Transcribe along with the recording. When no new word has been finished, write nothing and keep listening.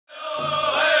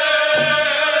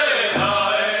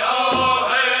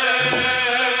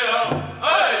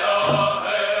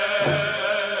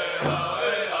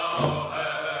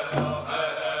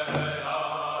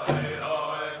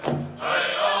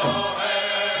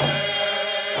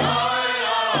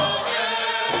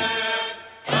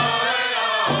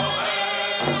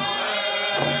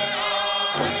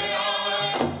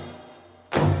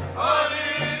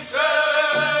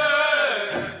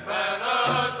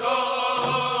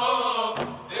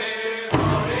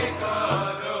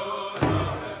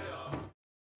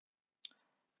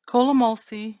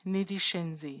Mosi Nidi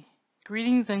Shinzi.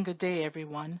 Greetings and good day,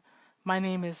 everyone. My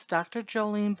name is Dr.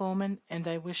 Jolene Bowman, and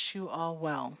I wish you all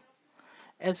well.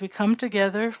 As we come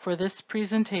together for this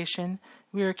presentation,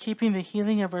 we are keeping the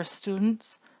healing of our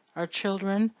students, our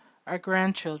children, our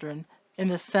grandchildren in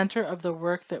the center of the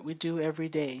work that we do every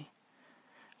day.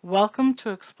 Welcome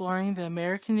to Exploring the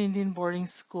American Indian Boarding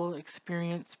School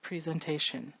Experience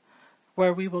presentation,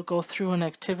 where we will go through an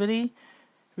activity,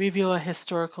 review a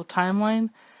historical timeline,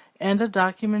 and a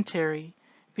documentary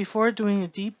before doing a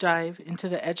deep dive into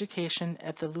the education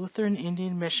at the Lutheran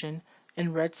Indian Mission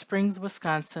in Red Springs,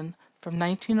 Wisconsin from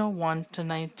 1901 to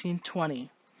 1920.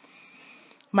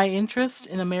 My interest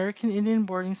in American Indian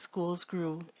boarding schools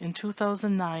grew in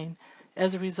 2009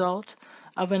 as a result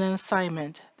of an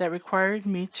assignment that required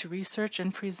me to research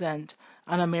and present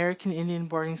on American Indian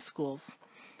boarding schools.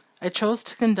 I chose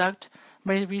to conduct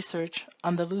my research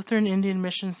on the Lutheran Indian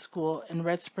Mission School in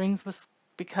Red Springs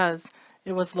because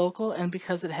it was local and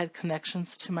because it had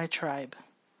connections to my tribe.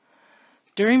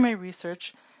 During my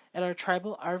research at our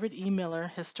tribal Arvid E.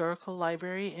 Miller Historical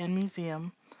Library and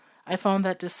Museum, I found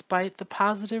that despite the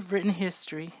positive written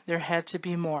history, there had to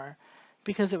be more,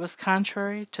 because it was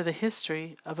contrary to the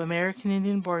history of American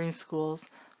Indian boarding schools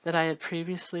that I had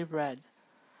previously read.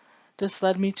 This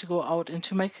led me to go out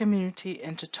into my community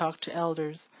and to talk to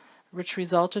elders, which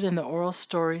resulted in the oral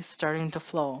stories starting to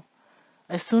flow.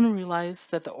 I soon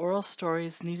realized that the oral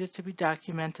stories needed to be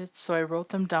documented, so I wrote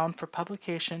them down for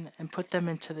publication and put them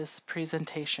into this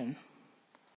presentation.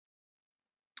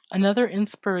 Another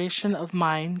inspiration of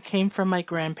mine came from my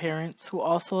grandparents, who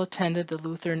also attended the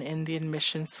Lutheran Indian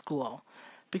Mission School,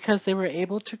 because they were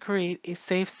able to create a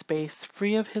safe space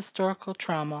free of historical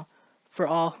trauma for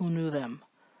all who knew them.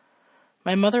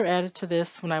 My mother added to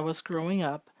this when I was growing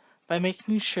up by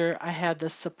making sure I had the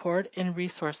support and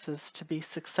resources to be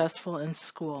successful in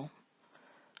school.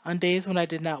 On days when I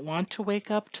did not want to wake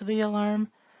up to the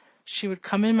alarm, she would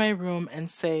come in my room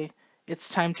and say, "It's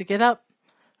time to get up."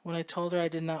 When I told her I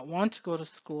did not want to go to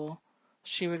school,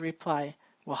 she would reply,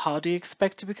 "Well, how do you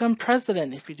expect to become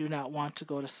president if you do not want to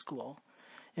go to school?"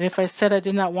 And if I said I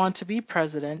did not want to be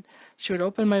president, she would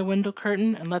open my window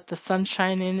curtain and let the sun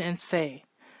shine in and say,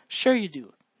 "Sure you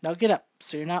do. Now get up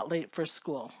so you're not late for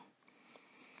school."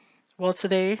 Well,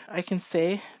 today I can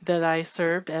say that I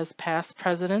served as past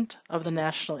president of the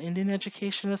National Indian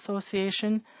Education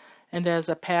Association and as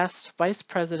a past vice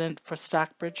president for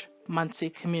Stockbridge,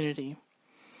 Muncie community.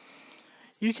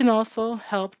 You can also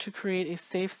help to create a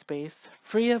safe space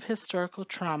free of historical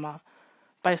trauma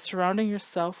by surrounding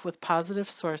yourself with positive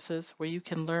sources where you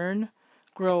can learn,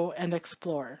 grow, and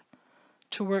explore.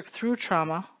 To work through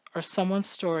trauma or someone's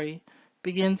story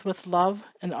begins with love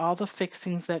and all the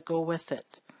fixings that go with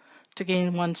it, to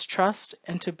gain one's trust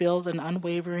and to build an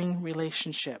unwavering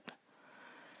relationship.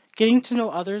 Getting to know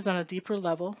others on a deeper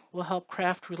level will help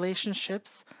craft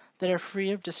relationships that are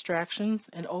free of distractions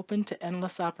and open to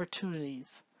endless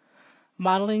opportunities.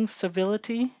 Modeling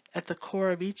civility at the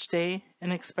core of each day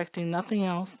and expecting nothing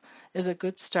else is a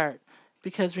good start,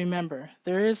 because remember,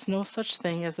 there is no such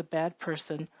thing as a bad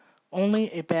person, only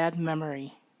a bad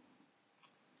memory.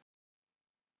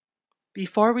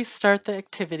 Before we start the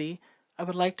activity, I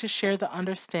would like to share the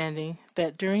understanding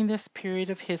that during this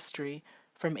period of history,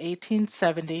 from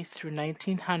 1870 through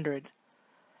 1900,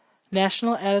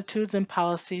 national attitudes and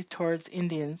policy towards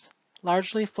Indians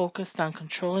largely focused on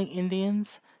controlling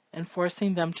Indians and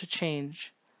forcing them to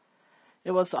change.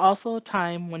 It was also a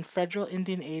time when federal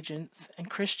Indian agents and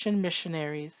Christian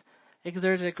missionaries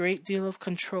exerted a great deal of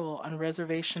control on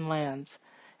reservation lands,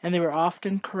 and they were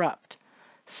often corrupt,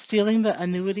 stealing the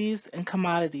annuities and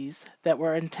commodities that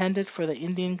were intended for the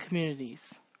Indian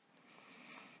communities.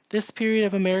 This period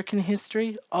of American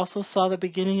history also saw the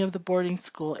beginning of the boarding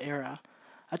school era,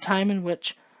 a time in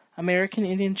which American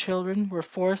Indian children were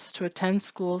forced to attend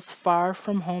schools far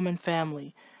from home and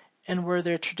family, and where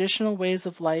their traditional ways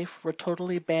of life were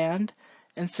totally banned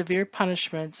and severe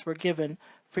punishments were given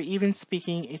for even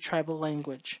speaking a tribal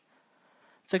language.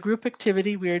 The group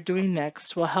activity we are doing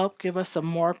next will help give us a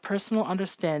more personal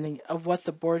understanding of what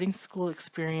the boarding school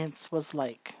experience was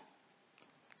like.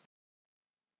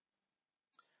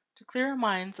 To clear our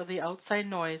minds of the outside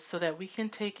noise so that we can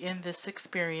take in this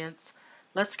experience,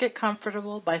 let's get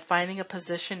comfortable by finding a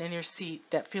position in your seat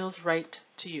that feels right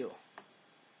to you.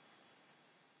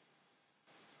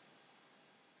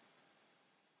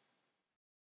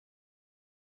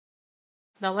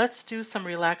 Now let's do some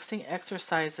relaxing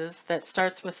exercises that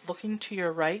starts with looking to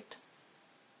your right,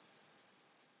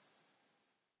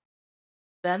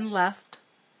 then left,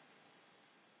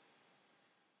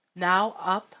 now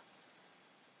up,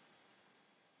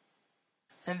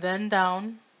 and then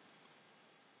down,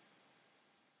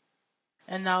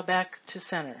 And now back to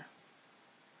center.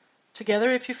 Together,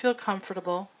 if you feel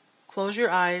comfortable, close your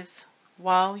eyes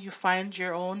while you find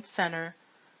your own center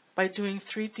by doing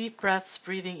 3 deep breaths,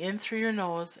 breathing in through your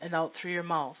nose and out through your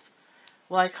mouth.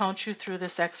 While I count you through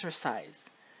this exercise.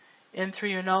 In through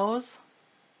your nose,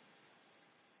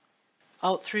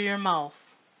 out through your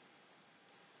mouth.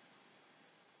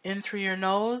 In through your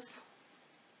nose,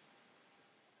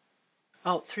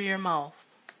 out through your mouth.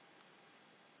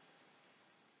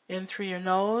 In through your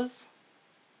nose,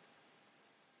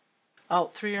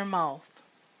 out through your mouth.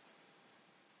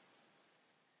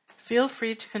 Feel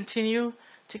free to continue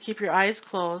to keep your eyes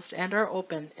closed and or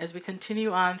open as we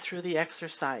continue on through the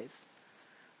exercise.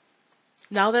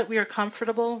 Now that we are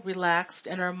comfortable, relaxed,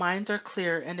 and our minds are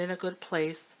clear and in a good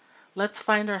place, let's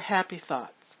find our happy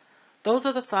thoughts. Those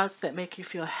are the thoughts that make you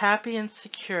feel happy and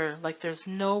secure, like there's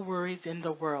no worries in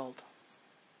the world.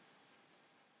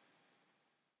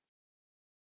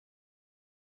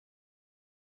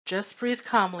 Just breathe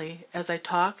calmly as I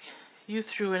talk you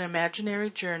through an imaginary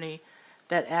journey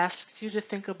that asks you to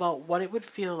think about what it would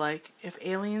feel like if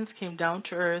aliens came down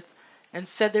to Earth and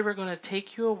said they were going to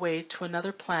take you away to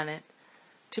another planet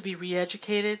to be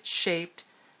re-educated, shaped,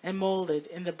 and molded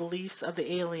in the beliefs of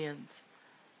the aliens.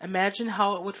 Imagine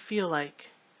how it would feel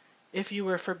like if you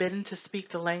were forbidden to speak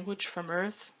the language from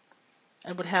Earth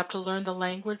and would have to learn the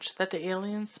language that the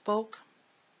aliens spoke,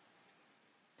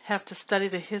 have to study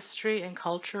the history and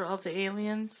culture of the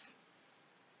aliens,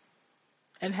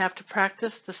 and have to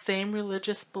practice the same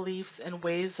religious beliefs and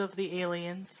ways of the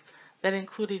aliens that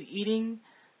included eating,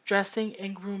 dressing,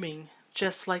 and grooming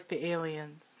just like the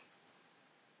aliens.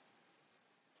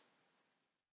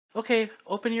 Okay,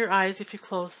 open your eyes if you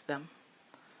closed them.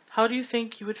 How do you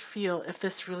think you would feel if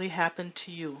this really happened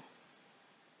to you?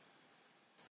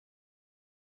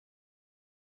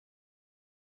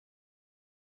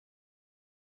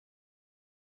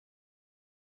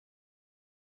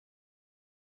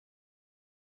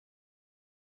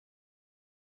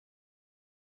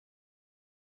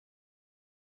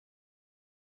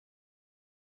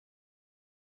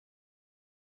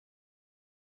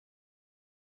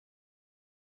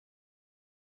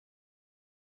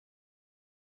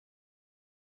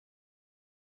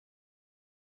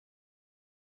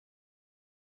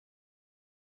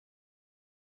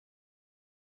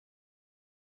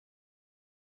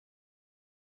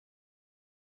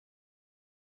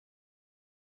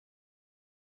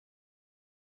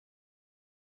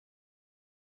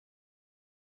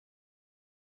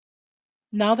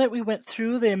 Now that we went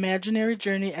through the imaginary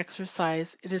journey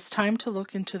exercise, it is time to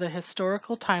look into the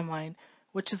historical timeline,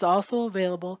 which is also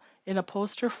available in a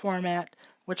poster format,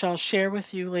 which I'll share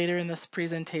with you later in this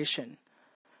presentation.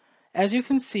 As you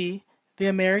can see, the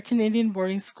American Indian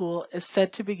Boarding School is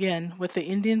said to begin with the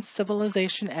Indian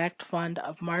Civilization Act Fund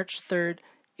of March 3,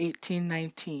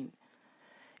 1819.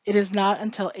 It is not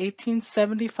until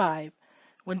 1875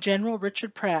 when General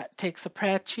Richard Pratt takes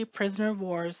Apache prisoner of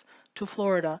wars to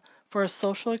Florida for a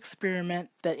social experiment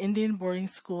that Indian boarding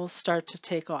schools start to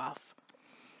take off.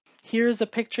 Here is a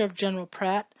picture of General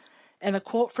Pratt and a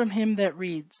quote from him that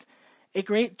reads, "A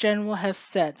great general has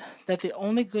said that the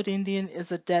only good Indian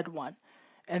is a dead one,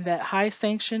 and that high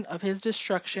sanction of his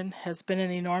destruction has been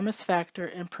an enormous factor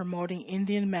in promoting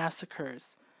Indian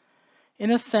massacres.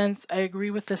 In a sense, I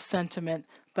agree with this sentiment,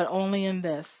 but only in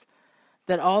this,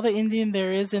 that all the Indian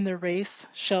there is in the race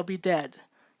shall be dead.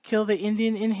 Kill the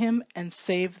Indian in him and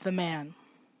save the man."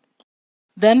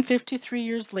 Then 53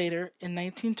 years later, in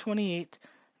 1928,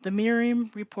 the Merriam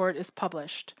Report is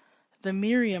published. The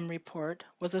Merriam Report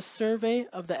was a survey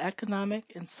of the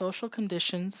economic and social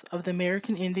conditions of the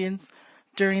American Indians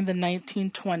during the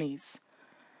 1920s.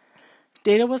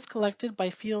 Data was collected by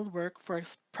field work for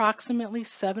approximately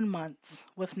 7 months,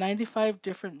 with 95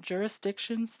 different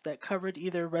jurisdictions that covered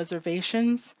either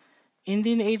reservations,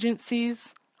 Indian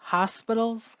agencies,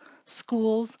 hospitals,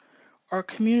 schools, or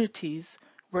communities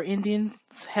where Indians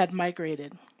had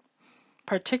migrated.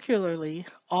 Particularly,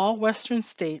 all western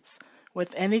states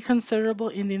with any considerable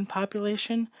Indian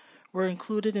population were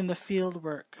included in the field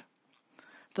work.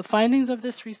 The findings of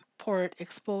this report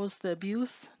expose the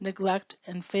abuse, neglect,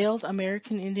 and failed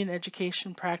American Indian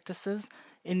education practices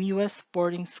in U.S.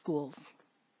 boarding schools.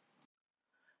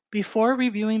 Before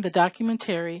reviewing the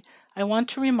documentary, I want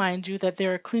to remind you that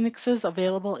there are Kleenexes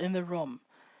available in the room,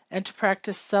 and to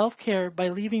practice self-care by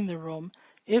leaving the room,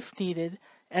 if needed,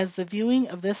 as the viewing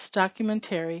of this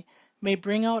documentary may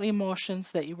bring out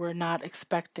emotions that you were not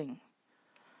expecting.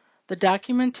 The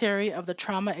documentary of the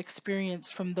trauma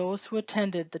experienced from those who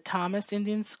attended the Thomas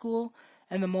Indian School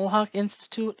and the Mohawk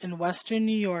Institute in Western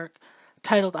New York,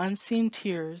 titled Unseen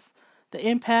Tears, The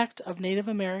Impact of Native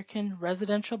American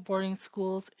Residential Boarding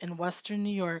Schools in Western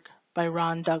New York by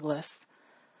Ron Douglas.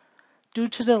 Due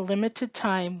to the limited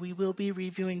time, we will be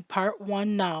reviewing Part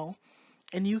 1 now,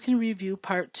 and you can review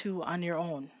Part 2 on your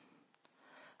own.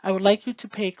 I would like you to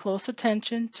pay close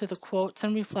attention to the quotes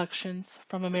and reflections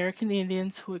from American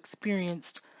Indians who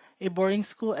experienced a boarding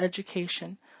school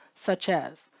education, such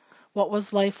as, what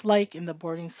was life like in the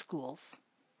boarding schools?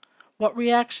 What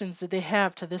reactions did they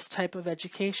have to this type of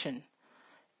education?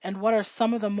 And what are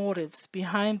some of the motives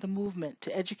behind the movement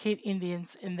to educate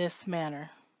Indians in this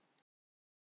manner?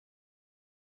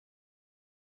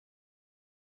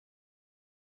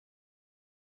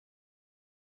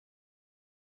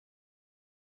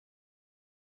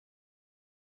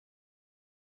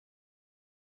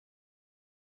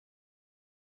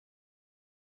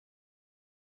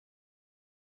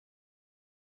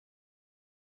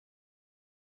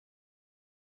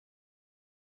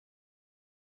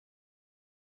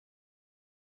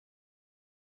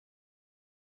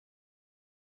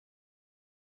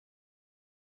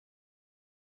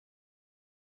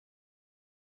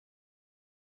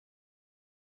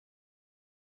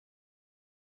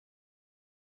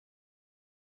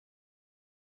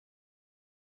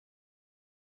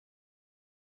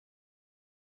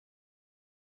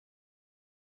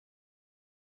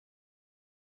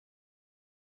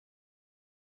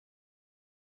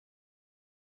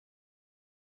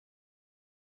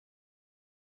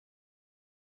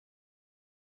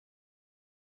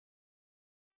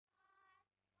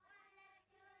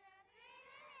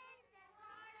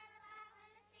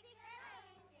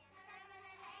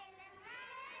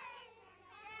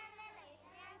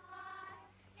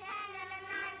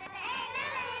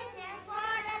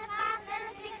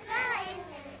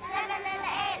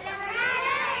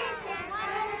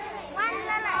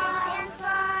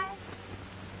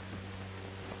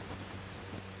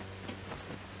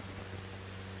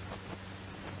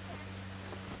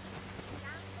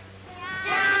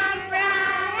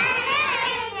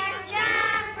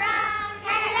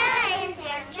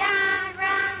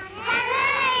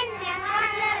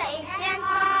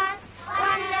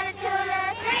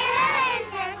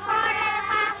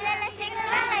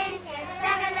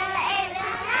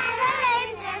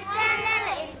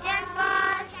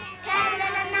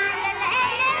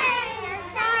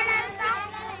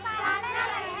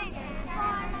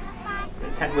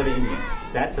 Ten Little Indians.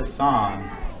 That's a song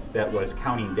that was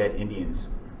counting dead Indians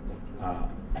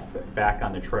back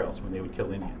on the trails when they would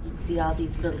kill Indians. See all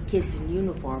these little kids in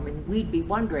uniform, and we'd be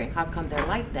wondering how come they're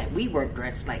like that. We weren't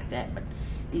dressed like that, but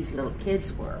these little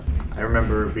kids were. I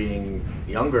remember being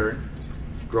younger,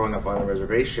 growing up on the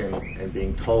reservation, and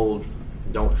being told,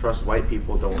 don't trust white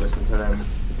people, don't listen to them.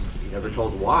 You never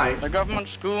told why. The government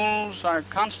schools are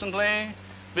constantly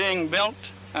being built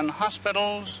and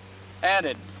hospitals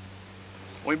added.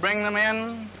 We bring them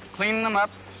in, clean them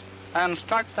up, and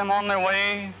start them on their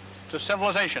way to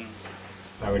civilization.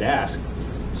 I would ask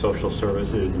social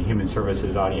services and human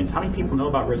services audience, how many people know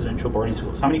about residential boarding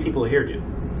schools? How many people here do?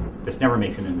 This never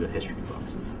makes it into the history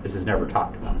books. This is never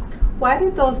talked about. Why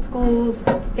did those schools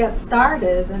get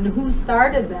started, and who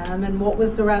started them, and what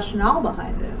was the rationale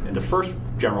behind it? And the first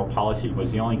general policy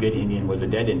was the only good Indian was a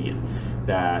dead Indian,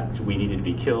 that we needed to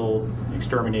be killed,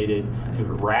 exterminated,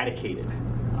 eradicated.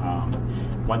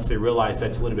 Once they realized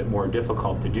that's a little bit more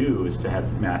difficult to do, is to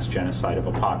have mass genocide of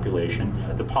a population,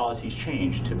 the policies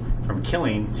changed from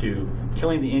killing to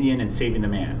killing the Indian and saving the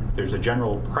man. There's a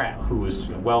General Pratt who was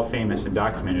well famous and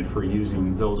documented for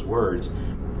using those words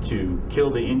to kill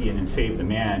the Indian and save the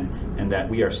man, and that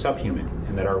we are subhuman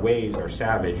and that our ways are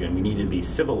savage and we need to be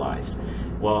civilized.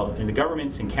 Well, and the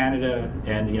governments in Canada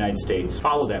and the United States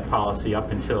followed that policy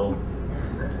up until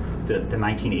the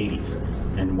 1980s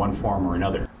in one form or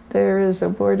another. There is a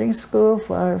boarding school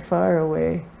far, far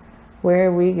away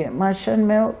where we get mush and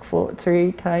milk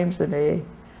 3 times a day.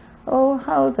 Oh,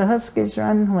 how the huskies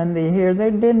run when they hear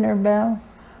their dinner bell.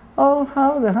 Oh,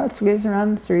 how the huskies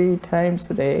run 3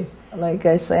 times a day. Like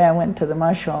I say, I went to the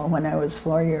mush hall when I was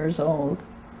 4 years old.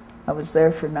 I was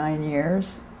there for 9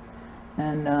 years,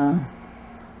 and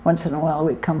once in a while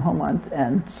we'd come home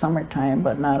in summertime,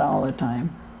 but not all the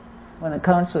time. When the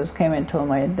counselors came and told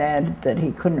my dad that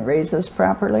he couldn't raise us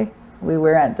properly, we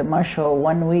were at the mush hole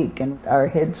 1 week and our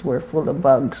heads were full of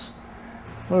bugs.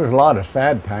 Well, there's a lot of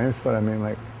sad times, but I mean,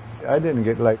 like, I didn't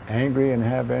get like angry and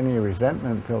have any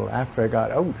resentment until after I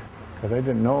got out, because I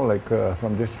didn't know, like,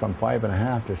 from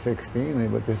 5.5 to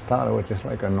 16, they just thought it was just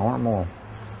like a normal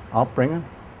upbringing,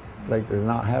 like to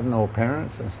not have no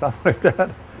parents and stuff like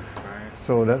that.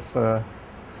 So that's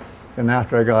and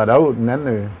after I got out, and then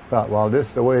they thought, well, this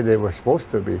is the way they were supposed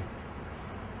to be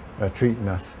treating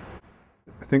us.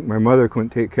 think my mother couldn't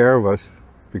take care of us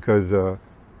because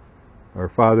our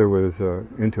father was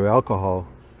into alcohol.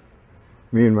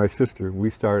 Me and my sister, we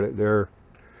started there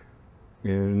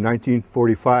in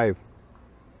 1945.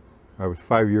 I was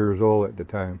 5 years old at the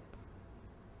time.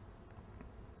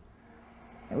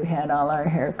 We had all our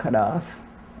hair cut off.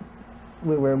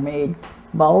 We were made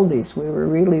baldies. We were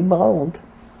really bald.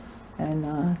 And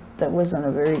that wasn't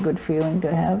a very good feeling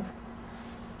to have.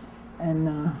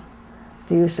 And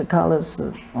they used to call us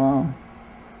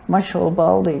mushhole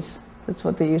baldies. That's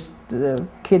what the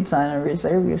kids on the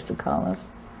reserve used to call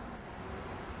us.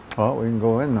 Well, we can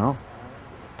go in now.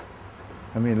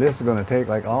 I mean, this is going to take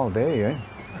like all day, eh?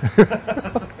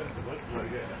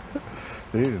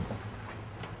 Jeez.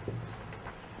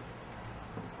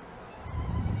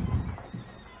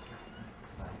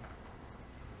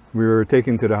 We were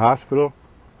taken to the hospital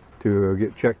to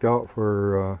get checked out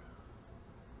for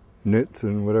nits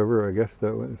and whatever, I guess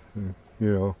that was,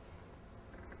 you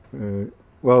know.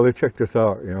 Well, they checked us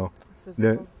out, you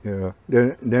know.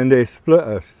 Then they split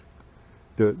us.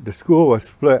 The school was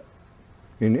split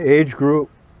in age group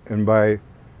and by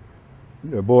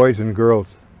the boys and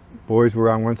girls. Boys were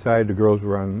on one side, the girls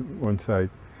were on one side.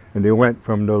 And they went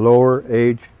from the lower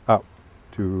age up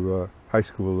to high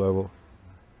school level.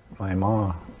 My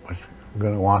mom was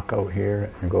going to walk out here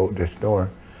and go out this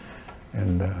door.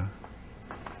 And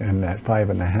at 5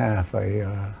 and a half,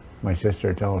 my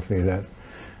sister tells me that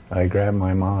I grabbed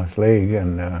my mom's leg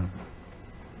and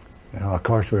you know, of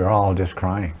course we were all just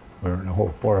crying. The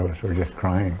whole four of us were just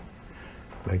crying.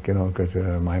 Like, you know, because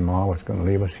my mom was going to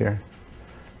leave us here.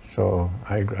 So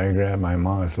I grabbed my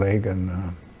mom's leg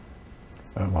and,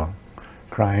 well,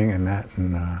 crying and that,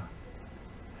 and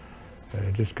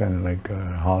just kind of like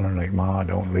hollering like, "Ma,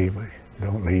 don't leave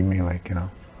me," like, you know.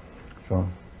 So,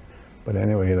 but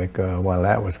anyway, like while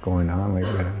that was going on, like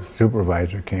the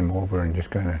supervisor came over and just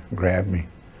kind of grabbed me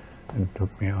and took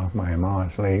me off my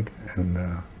mom's leg, and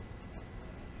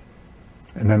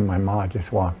then my mom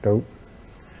just walked out,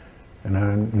 and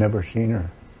I never seen her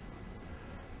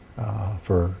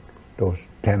for those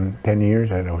 10 years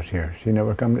that I was here. She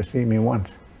never come to see me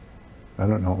once. I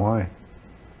don't know why.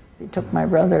 He took my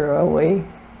brother away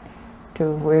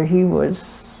to where he was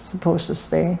supposed to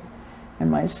stay, and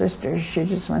my sister, she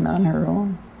just went on her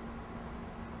own.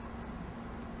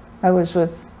 I was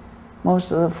with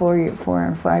most of the 4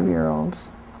 and 5 year olds.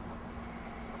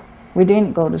 We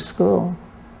didn't go to school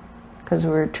because we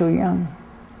were too young.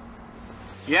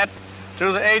 Yet,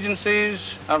 through the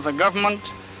agencies of the government,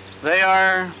 they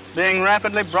are being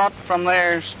rapidly brought from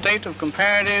their state of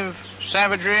comparative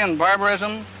savagery and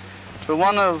barbarism to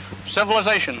one of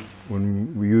civilization.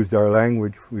 When we used our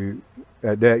language,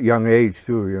 at that young age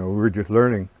too, you know, we were just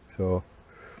learning. So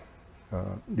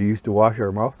they used to wash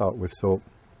our mouth out with soap.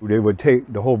 They would take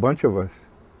the whole bunch of us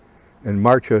and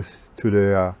march us to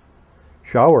the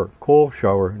shower, coal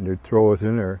shower, and they'd throw us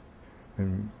in there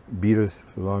and beat us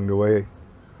along the way.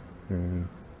 And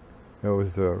that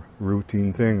was a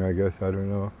routine thing, I guess, I don't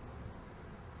know.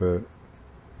 But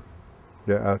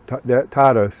that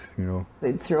taught us, you know.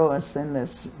 They'd throw us in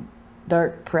this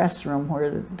dark press room where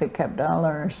they kept all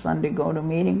our Sunday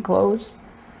go-to-meeting clothes,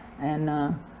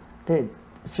 and they'd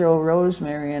throw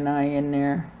Rosemary and I in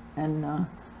there and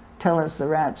tell us the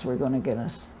rats were going to get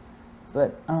us.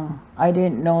 But I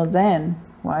didn't know then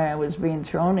why I was being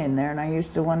thrown in there, and I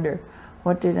used to wonder,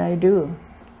 what did I do?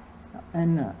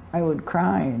 And I would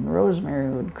cry, and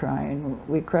Rosemary would cry, and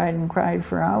we cried and cried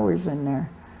for hours in there,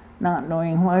 not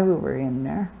knowing why we were in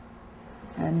there.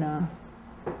 And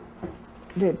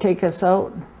they'd take us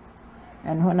out.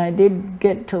 And when I did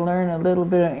get to learn a little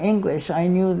bit of English, I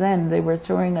knew then they were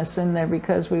throwing us in there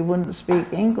because we wouldn't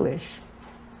speak English.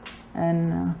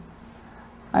 And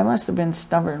I must have been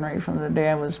stubborn right from the day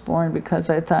I was born, because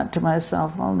I thought to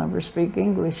myself, I'll never speak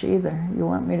English either. You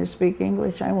want me to speak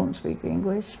English? I won't speak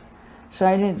English. So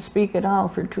I didn't speak at all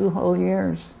for 2 whole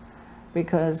years,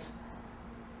 because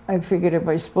I figured if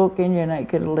I spoke Indian, I'd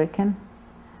get a licking.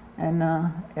 And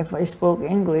if I spoke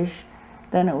English,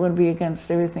 then it would be against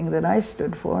everything that I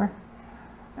stood for.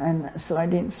 And so I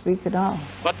didn't speak at all.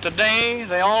 But today,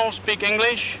 they all speak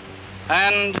English,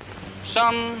 and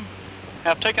some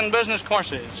have taken business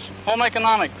courses, home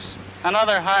economics, and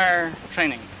other higher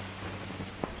training.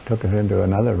 Took us into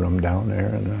another room down there,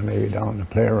 and then maybe down in the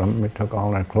playroom, we took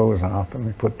all our clothes off and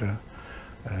we put the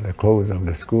clothes of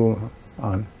the school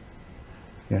on.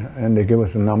 Yeah, and they give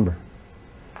us a number.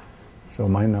 So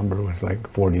my number was like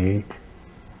 48,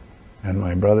 and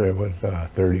my brother was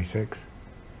 36.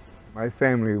 My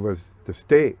family was the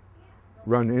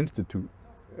state-run institute,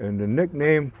 and the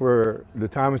nickname for the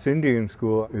Thomas Indian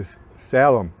School is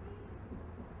Salem.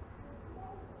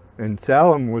 And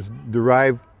Salem was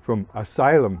derived from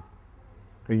asylum.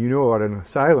 And you know what an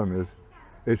asylum is.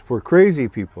 It's for crazy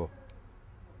people.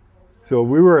 So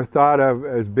we were thought of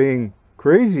as being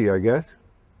crazy, I guess.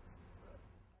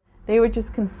 They were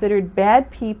just considered bad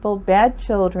people, bad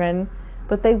children,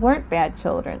 but they weren't bad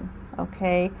children,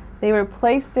 okay? They were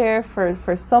placed there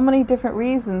for so many different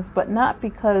reasons, but not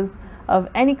because of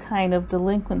any kind of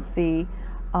delinquency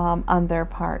on their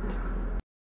part.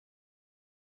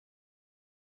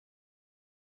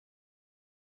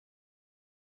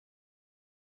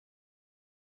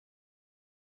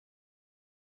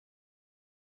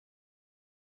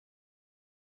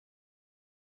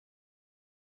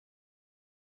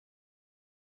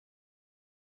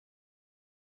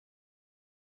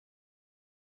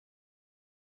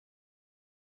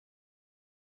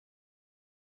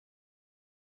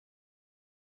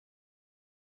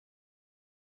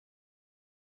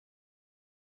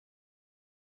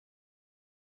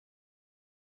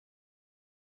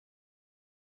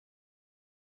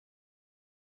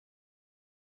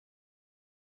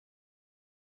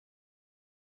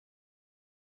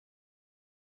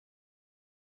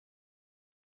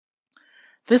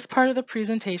 This part of the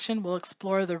presentation will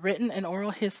explore the written and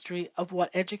oral history of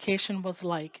what education was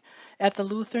like at the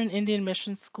Lutheran Indian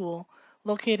Mission School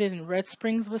located in Red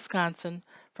Springs, Wisconsin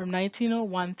from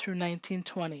 1901 through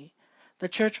 1920. The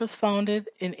church was founded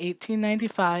in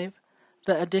 1895.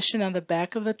 The addition on the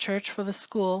back of the church for the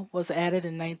school was added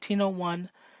in 1901,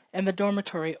 and the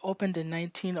dormitory opened in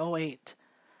 1908.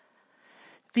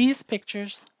 These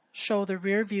pictures show the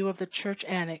rear view of the church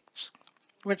annex,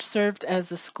 which served as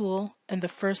the school and the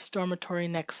first dormitory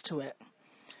next to it.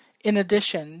 In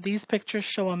addition, these pictures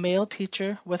show a male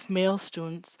teacher with male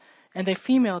students and a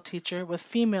female teacher with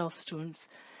female students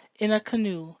in a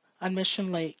canoe on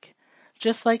Mission Lake.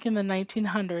 Just like in the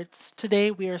 1900s,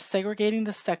 today we are segregating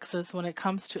the sexes when it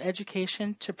comes to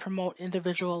education to promote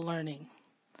individual learning.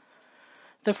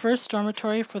 The first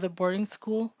dormitory for the boarding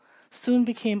school soon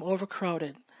became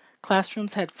overcrowded.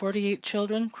 Classrooms had 48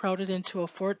 children crowded into a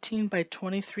 14 by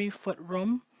 23-foot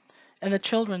room, and the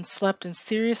children slept in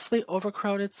seriously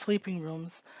overcrowded sleeping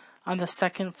rooms on the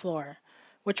second floor,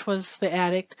 which was the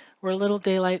attic where little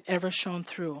daylight ever shone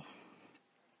through.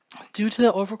 Due to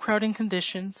the overcrowding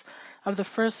conditions of the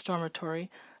first dormitory,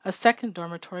 a second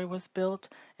dormitory was built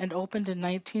and opened in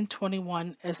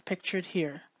 1921 as pictured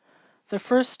here. The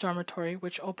first dormitory,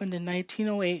 which opened in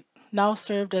 1908, now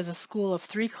served as a school of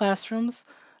 3 classrooms,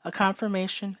 a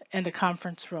confirmation, and a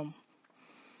conference room.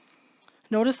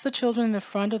 Notice the children in the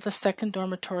front of the second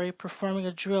dormitory performing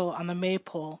a drill on the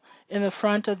maypole in the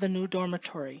front of the new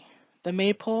dormitory. The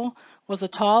maypole was a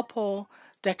tall pole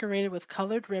decorated with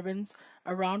colored ribbons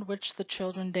around which the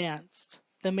children danced.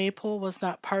 The maypole was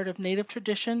not part of Native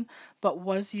tradition, but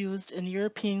was used in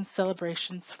European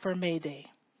celebrations for May Day.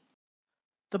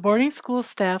 The boarding school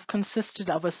staff consisted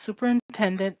of a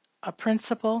superintendent, a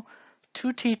principal,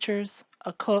 2 teachers,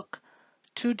 a cook,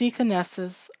 2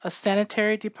 deaconesses, a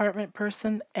sanitary department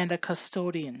person, and a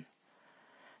custodian.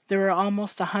 There were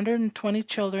almost 120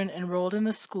 children enrolled in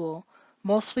the school,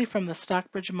 mostly from the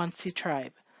Stockbridge-Munsee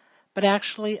tribe, but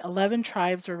actually 11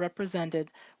 tribes were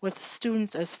represented, with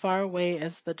students as far away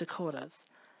as the Dakotas.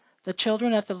 The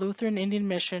children at the Lutheran Indian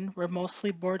Mission were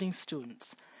mostly boarding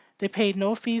students. They paid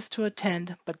no fees to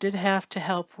attend, but did have to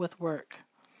help with work.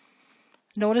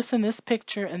 Notice in this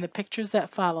picture and the pictures that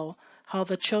follow how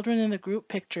the children in the group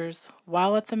pictures,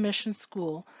 while at the mission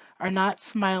school, are not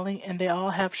smiling and they all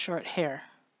have short hair.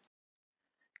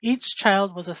 Each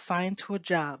child was assigned to a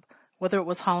job, whether it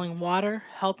was hauling water,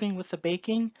 helping with the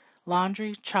baking,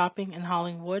 laundry, chopping and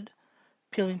hauling wood,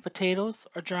 peeling potatoes,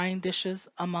 or drying dishes,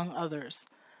 among others.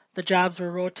 The jobs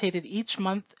were rotated each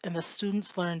month and the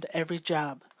students learned every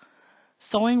job.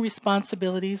 Sewing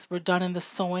responsibilities were done in the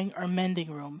sewing or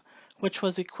mending room, which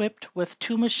was equipped with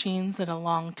 2 machines and a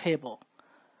long table.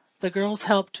 The girls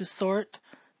helped to sort,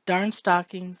 darn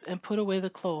stockings, and put away the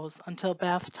clothes until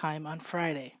bath time on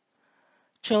Friday.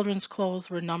 Children's clothes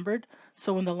were numbered,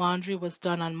 so when the laundry was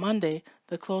done on Monday,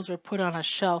 the clothes were put on a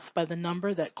shelf by the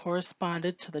number that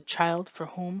corresponded to the child for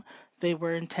whom they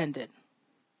were intended.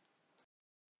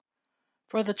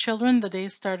 For the children, the day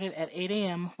started at 8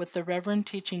 a.m. with the Reverend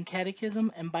teaching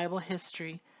catechism and Bible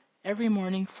history every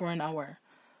morning for an hour.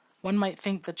 One might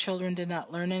think the children did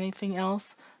not learn anything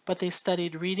else, but they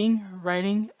studied reading,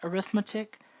 writing,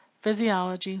 arithmetic,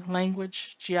 physiology,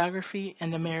 language, geography,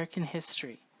 and American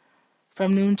history.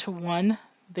 From noon to 1,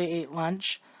 they ate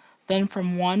lunch. Then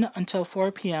from 1 until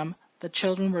 4 p.m., the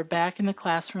children were back in the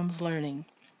classrooms learning.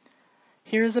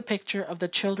 Here is a picture of the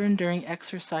children during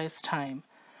exercise time.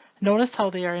 Notice how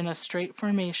they are in a straight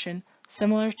formation,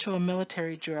 similar to a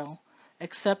military drill,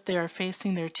 except they are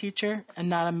facing their teacher and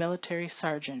not a military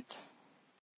sergeant.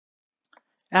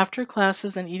 After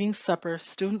classes and eating supper,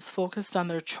 students focused on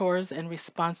their chores and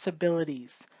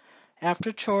responsibilities.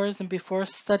 After chores and before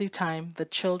study time, the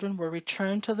children were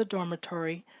returned to the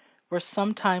dormitory where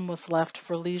some time was left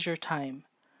for leisure time.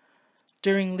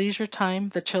 During leisure time,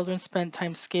 the children spent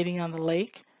time skating on the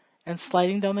lake and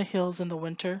sliding down the hills in the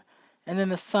winter, and in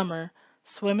the summer,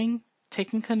 swimming,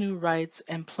 taking canoe rides,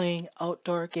 and playing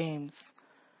outdoor games.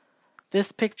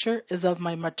 This picture is of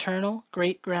my maternal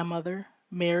great-grandmother,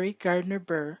 Mary Gardner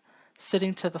Burr,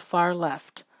 sitting to the far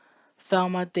left,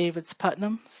 Thelma Davids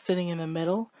Putnam sitting in the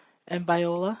middle, and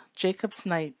Viola Jacobs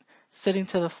Knight sitting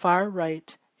to the far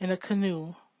right in a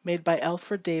canoe made by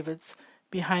Alfred Davids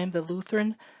behind the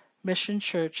Lutheran Mission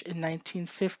Church in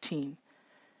 1915.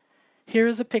 Here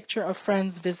is a picture of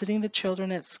friends visiting the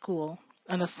children at school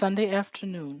on a Sunday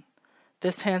afternoon.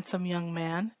 This handsome young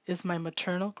man is my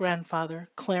maternal grandfather,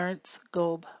 Clarence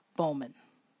Gobe Bowman.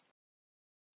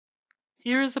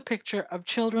 Here is a picture of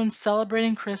children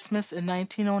celebrating Christmas in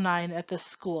 1909 at this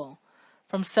school.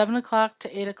 From 7 o'clock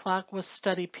to 8 o'clock was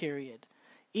study period.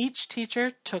 Each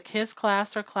teacher took his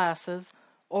class or classes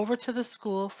over to the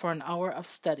school for an hour of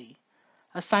study.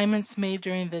 Assignments made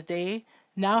during the day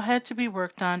now had to be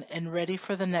worked on and ready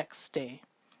for the next day.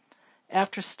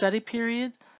 After study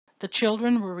period, the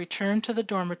children were returned to the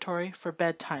dormitory for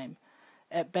bedtime.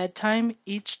 At bedtime,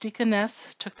 each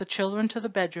deaconess took the children to the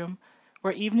bedroom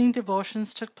where evening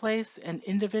devotions took place and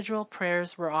individual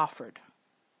prayers were offered.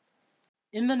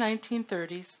 In the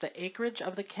 1930s, the acreage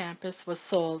of the campus was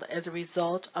sold as a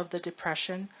result of the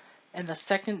Depression, and the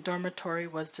second dormitory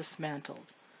was dismantled.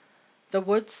 The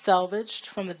wood salvaged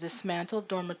from the dismantled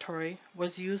dormitory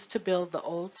was used to build the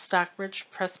old Stockbridge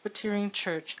Presbyterian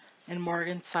Church and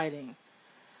Morgan siding.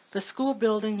 The school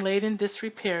building laid in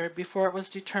disrepair before it was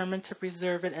determined to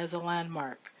preserve it as a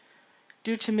landmark.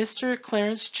 Due to Mr.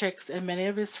 Clarence Chicks and many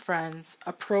of his friends,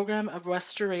 a program of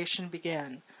restoration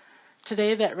began.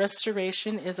 Today, that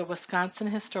restoration is a Wisconsin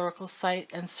historical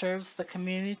site and serves the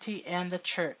community and the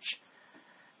church.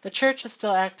 The church is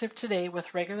still active today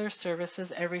with regular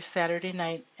services every Saturday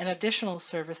night and additional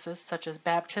services such as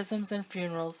baptisms and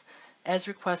funerals as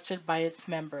requested by its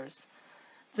members.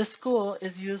 The school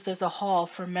is used as a hall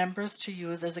for members to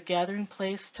use as a gathering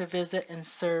place to visit and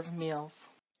serve meals.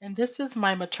 And this is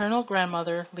my maternal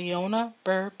grandmother, Leona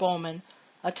Burr Bowman,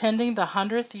 attending the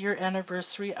 100th year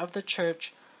anniversary of the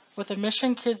church with a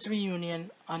Mission Kids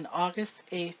reunion on August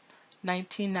 8,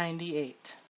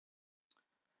 1998.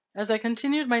 As I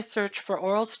continued my search for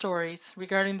oral stories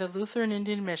regarding the Lutheran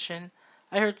Indian Mission,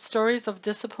 I heard stories of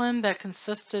discipline that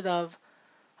consisted of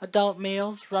adult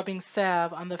males rubbing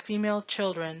salve on the female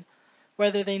children,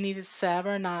 whether they needed salve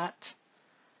or not,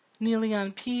 kneeling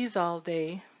on peas all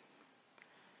day,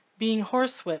 being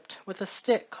horsewhipped with a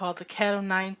stick called the cat o'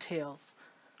 nine tails,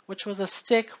 which was a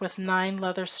stick with 9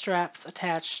 leather straps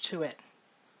attached to it,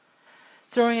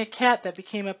 throwing a cat that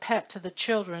became a pet to the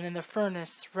children in the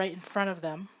furnace right in front of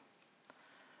them,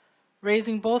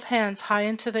 raising both hands high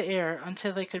into the air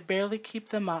until they could barely keep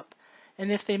them up,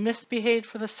 and if they misbehaved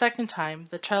for the second time,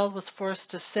 the child was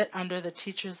forced to sit under the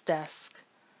teacher's desk.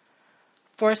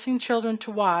 Forcing children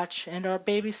to watch and or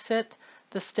babysit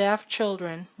the staff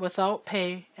children without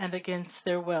pay and against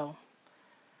their will.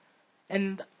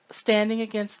 And standing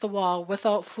against the wall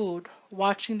without food,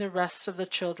 watching the rest of the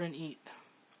children eat.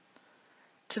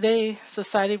 Today,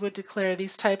 society would declare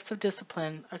these types of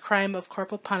discipline a crime of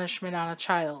corporal punishment on a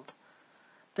child.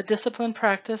 The discipline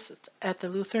practiced at the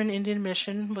Lutheran Indian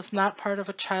Mission was not part of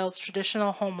a child's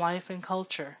traditional home life and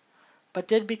culture, but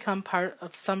did become part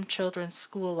of some children's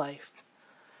school life.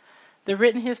 The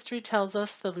written history tells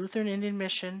us the Lutheran Indian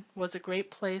Mission was a great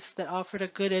place that offered a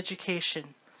good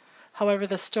education. However,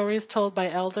 the stories told by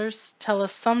elders tell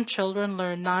us some children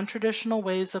learned non-traditional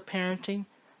ways of parenting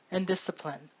and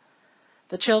discipline.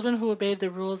 The children who obeyed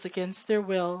the rules against their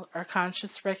will or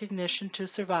conscious recognition to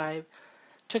survive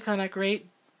took on a great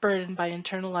burden by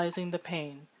internalizing the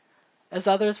pain. As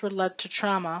others were led to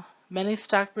trauma, many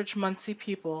Stockbridge Muncie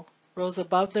people rose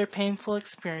above their painful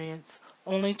experience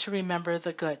only to remember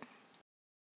the good.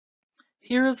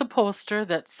 Here is a poster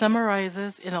that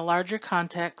summarizes in a larger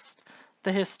context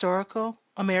the historical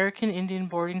American Indian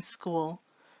boarding school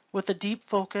with a deep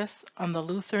focus on the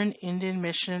Lutheran Indian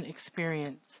Mission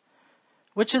experience,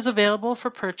 which is available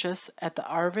for purchase at the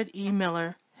Arvid E.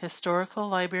 Miller Historical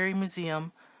Library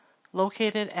Museum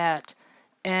located at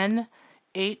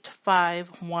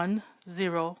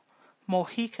N8510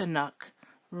 Mohican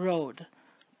Road,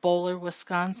 Bowler,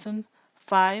 Wisconsin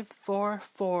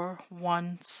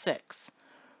 54416.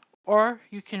 or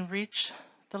you can reach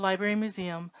the Library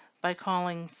Museum by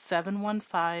calling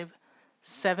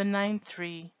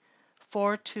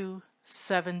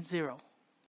 715-793-4270.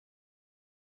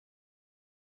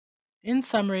 In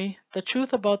summary, the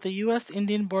truth about the U.S.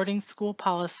 Indian boarding school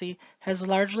policy has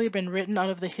largely been written out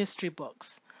of the history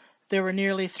books. There were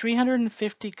nearly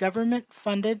 350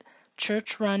 government-funded,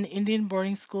 church-run Indian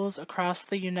boarding schools across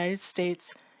the United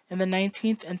States in the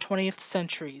 19th and 20th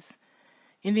centuries.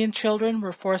 Indian children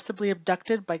were forcibly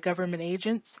abducted by government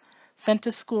agents, sent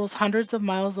to schools hundreds of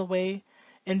miles away,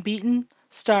 and beaten,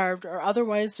 starved, or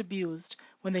otherwise abused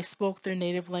when they spoke their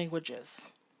native languages.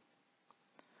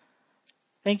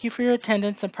 Thank you for your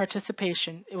attendance and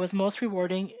participation. It was most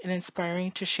rewarding and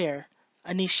inspiring to share.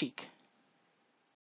 Anishik.